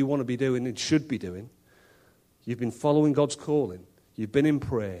doing what you want to be doing and should be doing, you've been following God's calling, you've been in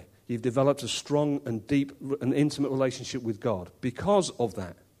prayer, you've developed a strong and deep and intimate relationship with God. Because of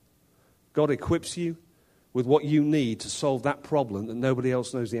that, God equips you with what you need to solve that problem that nobody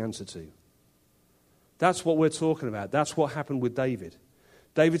else knows the answer to. That's what we're talking about. That's what happened with David.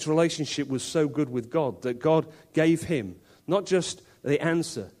 David's relationship was so good with God that God gave him not just the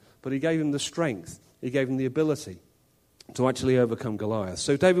answer, but he gave him the strength. He gave him the ability to actually overcome Goliath.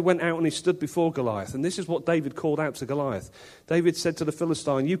 So David went out and he stood before Goliath. And this is what David called out to Goliath. David said to the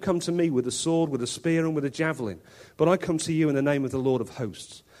Philistine, "You come to me with a sword, with a spear, and with a javelin. But I come to you in the name of the Lord of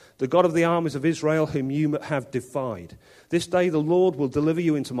hosts, the God of the armies of Israel, whom you have defied. This day the Lord will deliver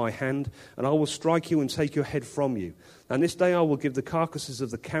you into my hand, and I will strike you and take your head from you. And this day I will give the carcasses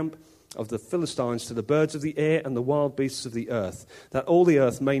of the camp of the Philistines to the birds of the air and the wild beasts of the earth, that all the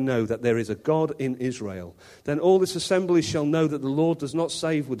earth may know that there is a God in Israel. Then all this assembly shall know that the Lord does not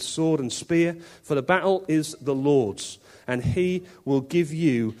save with sword and spear, for the battle is the Lord's, and he will give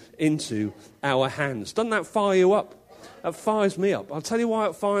you into our hands." Doesn't that fire you up? That fires me up. I'll tell you why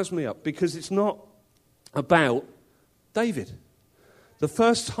it fires me up. Because it's not about David. The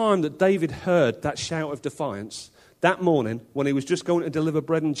first time that David heard that shout of defiance, that morning, when he was just going to deliver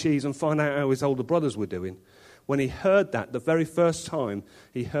bread and cheese and find out how his older brothers were doing, when he heard that, the very first time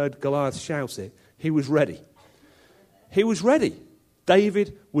he heard Goliath shout it, he was ready. He was ready.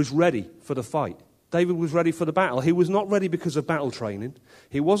 David was ready for the fight. David was ready for the battle. He was not ready because of battle training.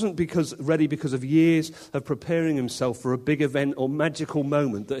 He wasn't ready because of years of preparing himself for a big event or magical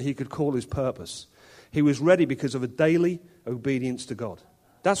moment that he could call his purpose. He was ready because of a daily obedience to God.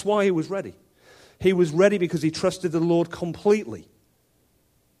 That's why he was ready. He was ready because he trusted the Lord completely.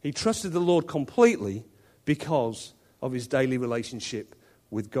 He trusted the Lord completely because of his daily relationship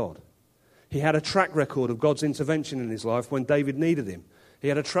with God. He had a track record of God's intervention in his life when David needed him. He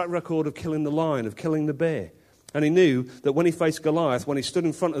had a track record of killing the lion, of killing the bear. And he knew that when he faced Goliath, when he stood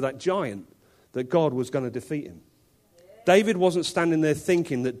in front of that giant, that God was going to defeat him. David wasn't standing there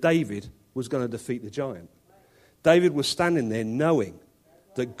thinking that David was going to defeat the giant. David was standing there knowing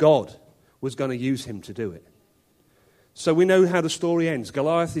that God was going to use him to do it. So we know how the story ends.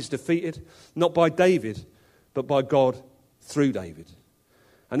 Goliath is defeated, not by David, but by God through David.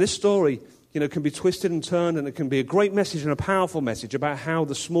 And this story, can be twisted and turned, and it can be a great message and a powerful message about how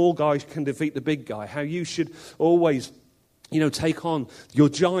the small guy can defeat the big guy, how you should always, take on your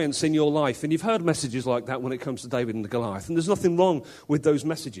giants in your life. And you've heard messages like that when it comes to David and the Goliath, and there's nothing wrong with those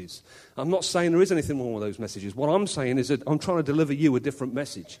messages. I'm not saying there is anything wrong with those messages. What I'm saying is that I'm trying to deliver you a different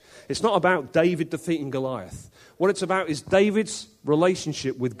message. It's not about David defeating Goliath. What it's about is David's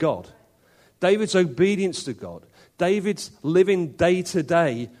relationship with God, David's obedience to God, David's living day to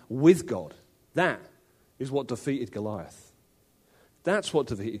day with God. That is what defeated Goliath. That's what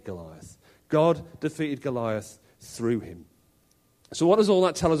defeated Goliath. God defeated Goliath through him. So what does all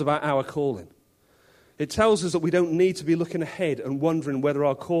that tell us about our calling? It tells us that we don't need to be looking ahead and wondering whether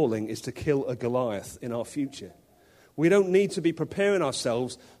our calling is to kill a Goliath in our future. We don't need to be preparing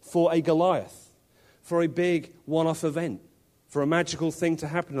ourselves for a Goliath, for a big one-off event, for a magical thing to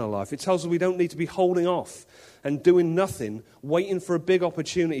happen in our life. It tells us we don't need to be holding off and doing nothing, waiting for a big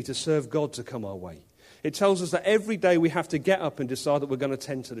opportunity to serve God to come our way. It tells us that every day we have to get up and decide that we're going to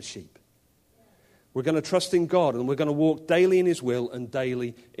tend to the sheep. We're going to trust in God, and we're going to walk daily in his will and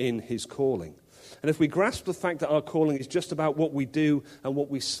daily in his calling. And if we grasp the fact that our calling is just about what we do and what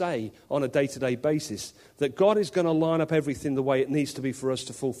we say on a day-to-day basis, that God is going to line up everything the way it needs to be for us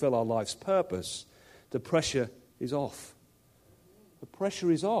to fulfill our life's purpose, the pressure is off. The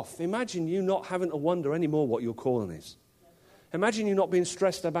pressure is off. Imagine you not having to wonder anymore what your calling is. Imagine you not being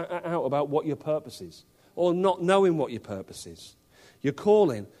stressed out about what your purpose is, or not knowing what your purpose is. Your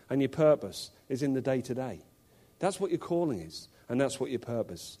calling and your purpose is in the day-to-day. That's what your calling is, and that's what your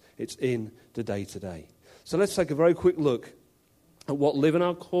purpose. It's in the day-to-day. So let's take a very quick look at what living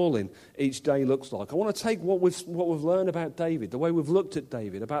our calling each day looks like. I want to take what we've learned about David, the way we've looked at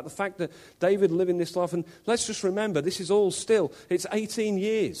David, about the fact that David living this life, and let's just remember, this is all still, it's 18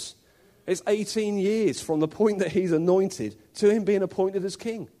 years. It's 18 years from the point that he's anointed to him being appointed as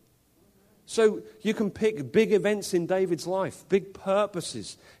king. So you can pick big events in David's life, big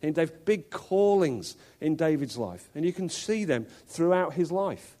purposes in David, big callings in David's life. And you can see them throughout his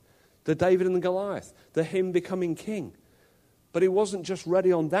life. The David and the Goliath, the him becoming king. But he wasn't just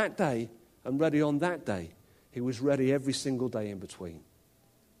ready on that day and ready on that day. He was ready every single day in between.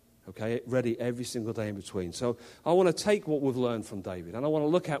 Okay, ready every single day in between. So I want to take what we've learned from David, and I want to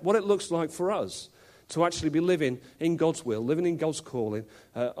look at what it looks like for us to actually be living in God's will, living in God's calling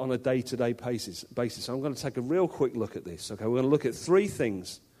on a day-to-day basis. So I'm going to take a real quick look at this. Okay, we're going to look at 3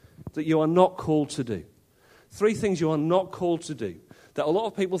 things that you are not called to do. 3 things you are not called to do that a lot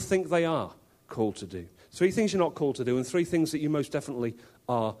of people think they are called to do. 3 things you're not called to do, and 3 things that you most definitely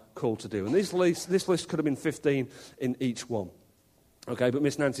are called to do. And this list could have been 15 in each one. Okay, but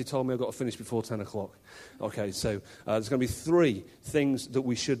Miss Nancy told me I've got to finish before 10 o'clock. Okay, so there's going to be 3 things that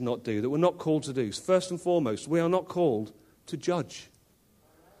we should not do, that we're not called to do. First and foremost, we are not called to judge.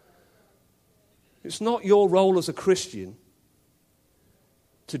 It's not your role as a Christian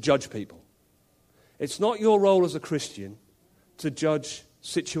to judge people. It's not your role as a Christian to judge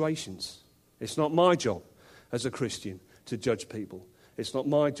situations. It's not my job as a Christian to judge people. It's not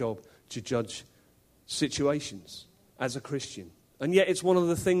my job to judge situations as a Christian. And yet it's one of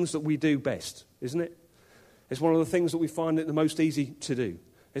the things that we do best, isn't it? It's one of the things that we find it the most easy to do.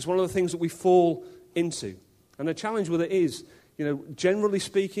 It's one of the things that we fall into. And the challenge with it is, generally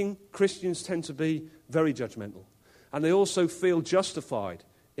speaking, Christians tend to be very judgmental. And they also feel justified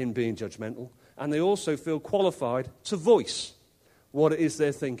in being judgmental. And they also feel qualified to voice what it is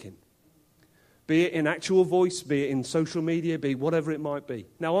they're thinking. Be it in actual voice, be it in social media, be whatever it might be.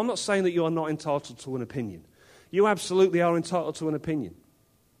 Now, I'm not saying that you are not entitled to an opinion. You absolutely are entitled to an opinion.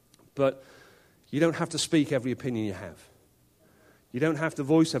 But you don't have to speak every opinion you have. You don't have to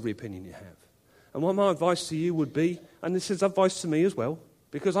voice every opinion you have. And what my advice to you would be, and this is advice to me as well,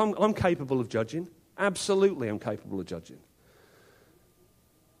 because I'm capable of judging. Absolutely, I'm capable of judging.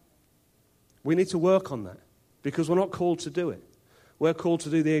 We need to work on that, because we're not called to do it. We're called to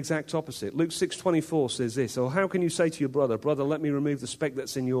do the exact opposite. Luke 6:24 says this, "Or how can you say to your brother, 'Brother, let me remove the speck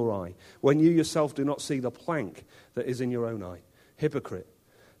that's in your eye,' when you yourself do not see the plank that is in your own eye? Hypocrite.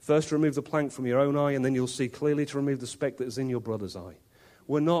 First remove the plank from your own eye, and then you'll see clearly to remove the speck that is in your brother's eye."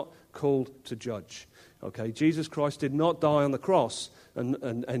 We're not called to judge. Okay, Jesus Christ did not die on the cross,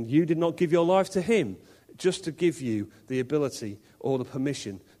 and you did not give your life to him just to give you the ability or the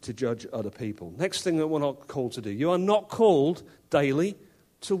permission to judge other people. Next thing that we're not called to do. You are not called daily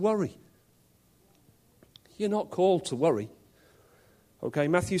to worry. You're not called to worry. Okay,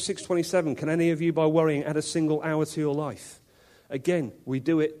 Matthew 6:27, "Can any of you by worrying add a single hour to your life?" Again, we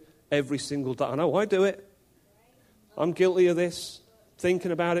do it every single day. I know I do it. I'm guilty of this.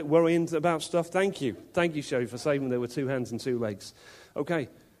 Thinking about it, worrying about stuff. Thank you. Thank you, Sherry, for saving there were 2 hands and 2 legs. Okay.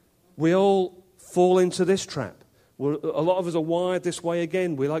 We all fall into this trap. A lot of us are wired this way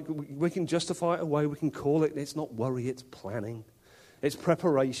again. We can justify it away. We can call it, it's not worry, it's planning. It's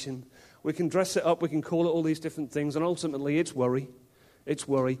preparation. We can dress it up. We can call it all these different things. And ultimately, it's worry. It's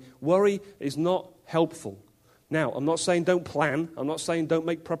worry. Worry is not helpful. Now, I'm not saying don't plan. I'm not saying don't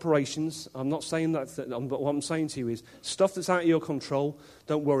make preparations. I'm not saying that. But what I'm saying to you is stuff that's out of your control,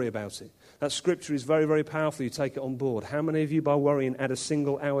 don't worry about it. That scripture is very, very powerful. You take it on board. How many of you, by worrying, add a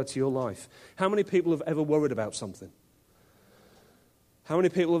single hour to your life? How many people have ever worried about something? How many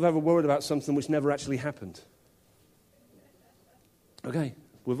people have ever worried about something which never actually happened? Okay,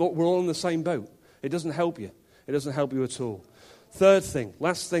 we're all in the same boat. It doesn't help you. It doesn't help you at all. Third thing,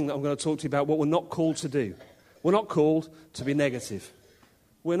 last thing that I'm going to talk to you about, what we're not called to do. We're not called to be negative.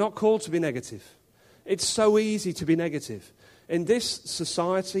 We're not called to be negative. It's so easy to be negative. In this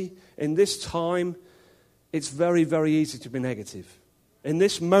society, in this time, it's very, very easy to be negative. In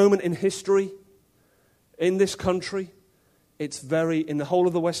this moment in history, in this country, in the whole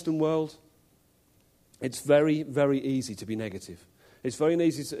of the Western world, it's very, very easy to be negative. It's very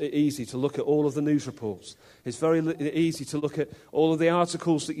easy to look at all of the news reports. It's very easy to look at all of the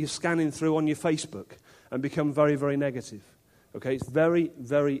articles that you're scanning through on your Facebook and become very, very negative. Okay, it's very,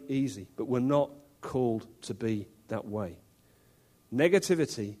 very easy, but we're not called to be that way.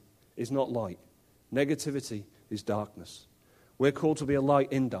 Negativity is not light. Negativity is darkness. We're called to be a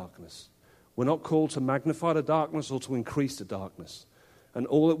light in darkness. We're not called to magnify the darkness or to increase the darkness. And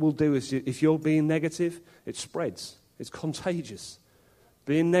all it will do is, if you're being negative, it spreads. It's contagious.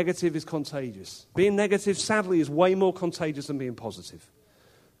 Being negative is contagious. Being negative, sadly, is way more contagious than being positive.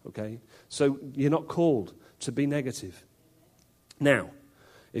 Okay? So you're not called to be negative. Now,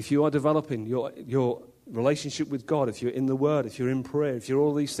 if you are developing your relationship with God, if you're in the Word, if you're in prayer, if you're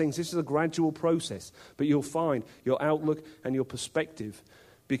all these things, this is a gradual process. But you'll find your outlook and your perspective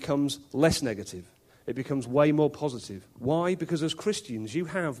becomes less negative. It becomes way more positive. Why? Because as Christians, you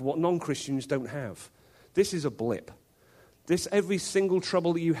have what non-Christians don't have. This is a blip. Every single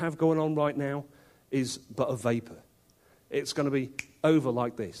trouble that you have going on right now is but a vapor. It's going to be over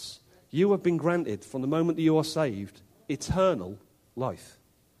like this. You have been granted, from the moment that you are saved, eternal life.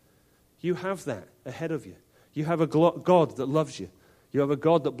 You have that ahead of you. You have a God that loves you. You have a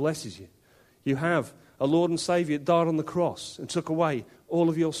God that blesses you. You have a Lord and Savior that died on the cross and took away all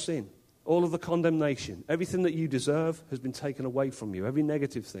of your sin, all of the condemnation. Everything that you deserve has been taken away from you. Every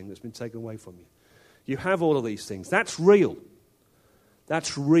negative thing that's been taken away from you. You have all of these things. That's real.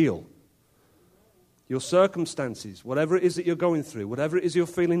 That's real. Your circumstances, whatever it is that you're going through, whatever it is you're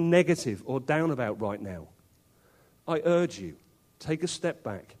feeling negative or down about right now, I urge you, take a step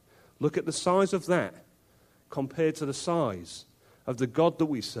back. Look at the size of that compared to the size of the God that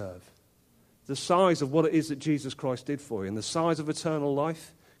we serve. The size of what it is that Jesus Christ did for you and the size of eternal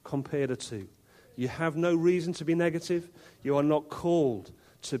life, compare the two. You have no reason to be negative. You are not called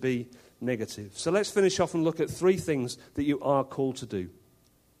to be negative. So let's finish off and look at 3 things that you are called to do.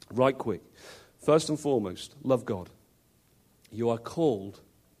 Right quick. First and foremost, love God. You are called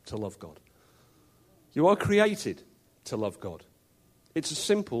to love God. You are created to love God. It's as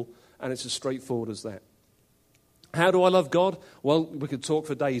simple and it's as straightforward as that. How do I love God? Well, we could talk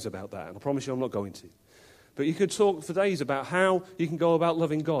for days about that, and I promise you I'm not going to. But you could talk for days about how you can go about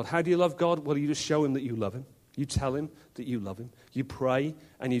loving God. How do you love God? Well, you just show him that you love him. You tell him that you love him. You pray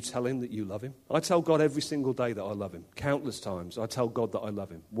and you tell him that you love him. I tell God every single day that I love him. Countless times I tell God that I love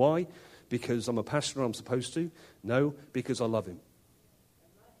him. Why? Because I'm a pastor and I'm supposed to? No, because I love him.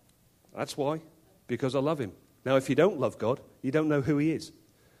 That's why. Because I love him. Now, if you don't love God, you don't know who he is.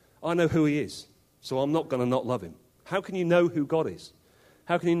 I know who he is, so I'm not going to not love him. How can you know who God is?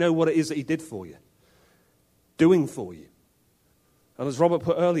 How can you know what it is that he did for you? Doing for you. And as Robert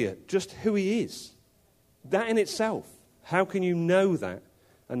put earlier, just who he is. That in itself, how can you know that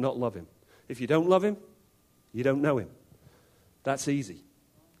and not love him? If you don't love him, you don't know him. That's easy.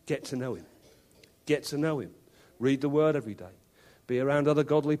 Get to know him. Get to know him. Read the word every day. Be around other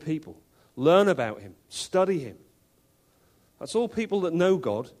godly people. Learn about him. Study him. That's all people that know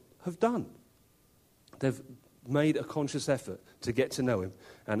God have done. They've made a conscious effort to get to know him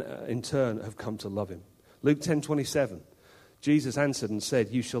and in turn have come to love him. Luke 10:27. Jesus answered and said,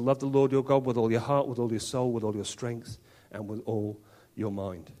 "You shall love the Lord your God with all your heart, with all your soul, with all your strength, and with all your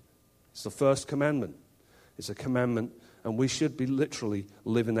mind." It's the first commandment. It's a commandment, and we should be literally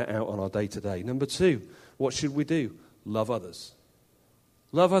living that out on our day-to-day. Number 2, what should we do? Love others.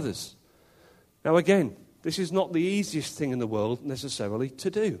 Love others. Now again, this is not the easiest thing in the world necessarily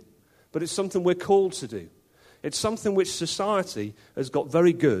to do, but it's something we're called to do. It's something which society has got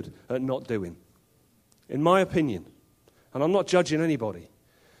very good at not doing. In my opinion, and I'm not judging anybody,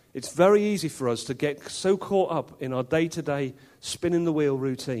 it's very easy for us to get so caught up in our day-to-day spinning the wheel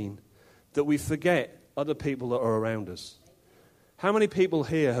routine that we forget other people that are around us. How many people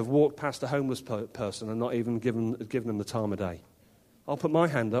here have walked past a homeless person and not even given them the time of day? I'll put my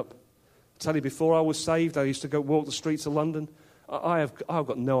hand up. I'll tell you, before I was saved, I used to go walk the streets of London. I've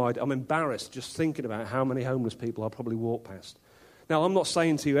got no idea. I'm embarrassed just thinking about how many homeless people I probably walk past. Now, I'm not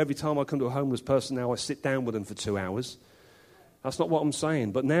saying to you every time I come to a homeless person now I sit down with them for 2 hours. That's not what I'm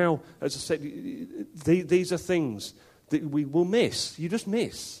saying. But now, as I said, these are things that we will miss. You just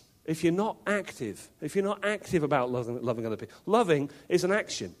miss if you're not active. If you're not active about loving other people. Loving is an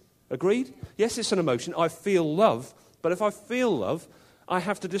action. Agreed? Yes, it's an emotion. I feel love. But if I feel love, I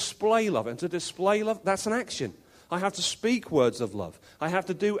have to display love. And to display love, that's an action. I have to speak words of love. I have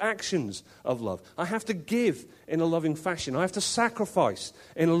to do actions of love. I have to give in a loving fashion. I have to sacrifice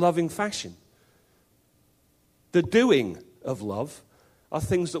in a loving fashion. The doing of love are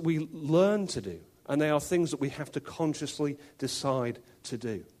things that we learn to do, and they are things that we have to consciously decide to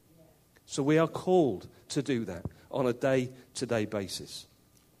do. So we are called to do that on a day-to-day basis.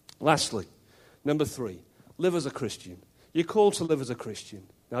 Lastly, number 3, live as a Christian. You're called to live as a Christian.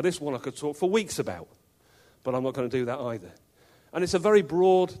 Now, this one I could talk for weeks about, but I'm not going to do that either. And it's a very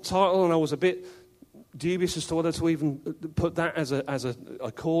broad title, and I was a bit dubious as to whether to even put that as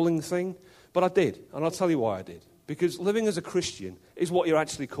a calling thing. But I did, and I'll tell you why I did. Because living as a Christian is what you're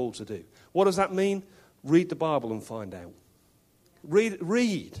actually called to do. What does that mean? Read the Bible and find out.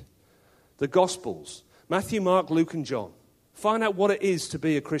 Read the Gospels. Matthew, Mark, Luke, and John. Find out what it is to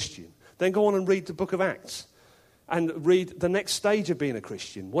be a Christian. Then go on and read the book of Acts. And read the next stage of being a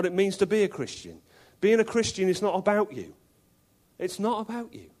Christian. What it means to be a Christian. Being a Christian is not about you. It's not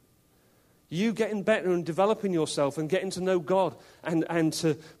about you. You getting better and developing yourself and getting to know God and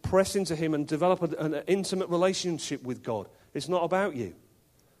to press into Him and develop an intimate relationship with God. It's not about you.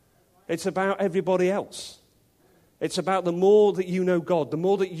 It's about everybody else. It's about the more that you know God, the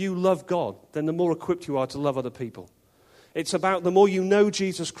more that you love God, then the more equipped you are to love other people. It's about the more you know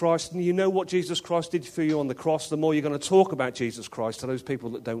Jesus Christ and you know what Jesus Christ did for you on the cross, the more you're going to talk about Jesus Christ to those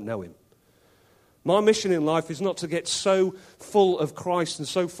people that don't know Him. My mission in life is not to get so full of Christ and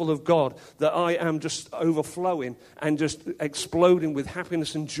so full of God that I am just overflowing and just exploding with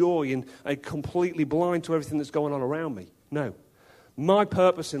happiness and joy and completely blind to everything that's going on around me. No. My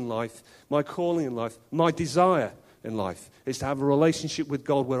purpose in life, my calling in life, my desire in life is to have a relationship with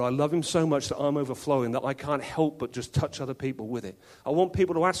God where I love Him so much that I'm overflowing that I can't help but just touch other people with it. I want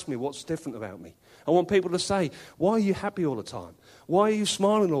people to ask me what's different about me. I want people to say, why are you happy all the time? Why are you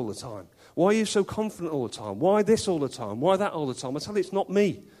smiling all the time? Why are you so confident all the time? Why this all the time? Why that all the time? I tell you, it's not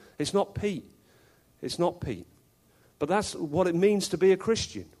me. It's not Pete. It's not Pete. But that's what it means to be a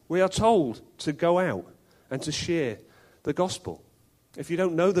Christian. We are told to go out and to share the gospel. If you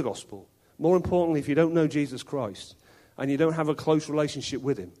don't know the gospel, more importantly, if you don't know Jesus Christ and you don't have a close relationship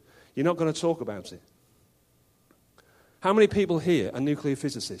with Him, you're not going to talk about it. How many people here are nuclear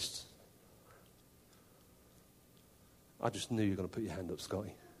physicists? I just knew you were going to put your hand up,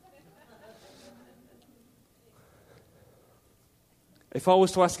 Scotty. If I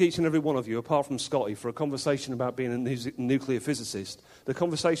was to ask each and every one of you, apart from Scotty, for a conversation about being a nuclear physicist, the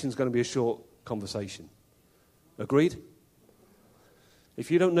conversation is going to be a short conversation. Agreed?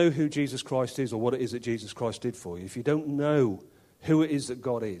 If you don't know who Jesus Christ is or what it is that Jesus Christ did for you, if you don't know who it is that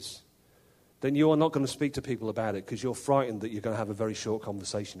God is, then you are not going to speak to people about it because you're frightened that you're going to have a very short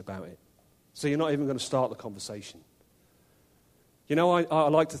conversation about it. So you're not even going to start the conversation. You know, I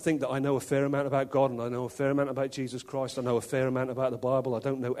like to think that I know a fair amount about God and I know a fair amount about Jesus Christ. I know a fair amount about the Bible. I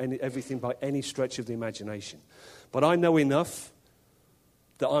don't know everything by any stretch of the imagination. But I know enough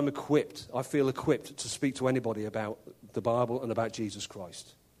that I'm equipped. I feel equipped to speak to anybody about the Bible and about Jesus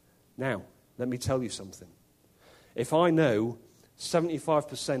Christ. Now, let me tell you something. If I know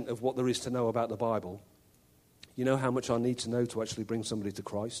 75% of what there is to know about the Bible, you know how much I need to know to actually bring somebody to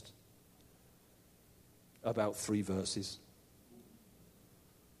Christ? About 3 verses.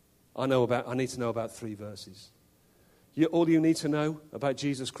 I need to know about 3 verses. All you need to know about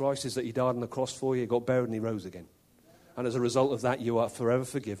Jesus Christ is that He died on the cross for you, He got buried and He rose again. And as a result of that, you are forever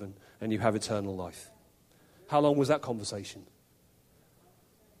forgiven and you have eternal life. How long was that conversation?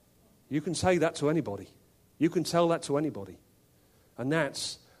 You can say that to anybody. You can tell that to anybody. And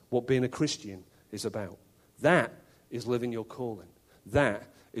that's what being a Christian is about. That is living your calling. That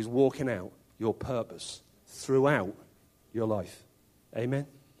is walking out your purpose throughout your life. Amen?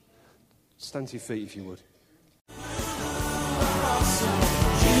 Stand to your feet if you would. You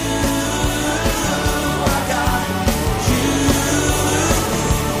are God.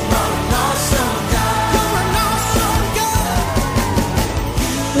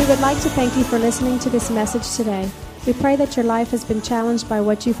 would like to thank you for listening to this message today. We pray that your life has been challenged by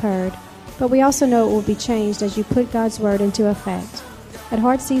what you've heard, but we also know it will be changed as you put God's Word into effect. At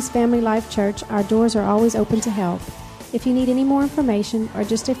Heartsease Family Life Church, our doors are always open to help. If you need any more information or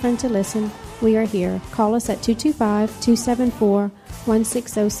just a friend to listen, we are here. Call us at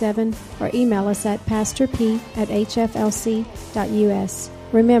 225-274-1607 or email us at pastorp@hflc.us.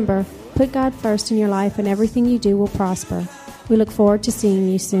 Remember, put God first in your life and everything you do will prosper. We look forward to seeing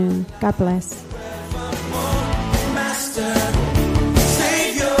you soon. God bless.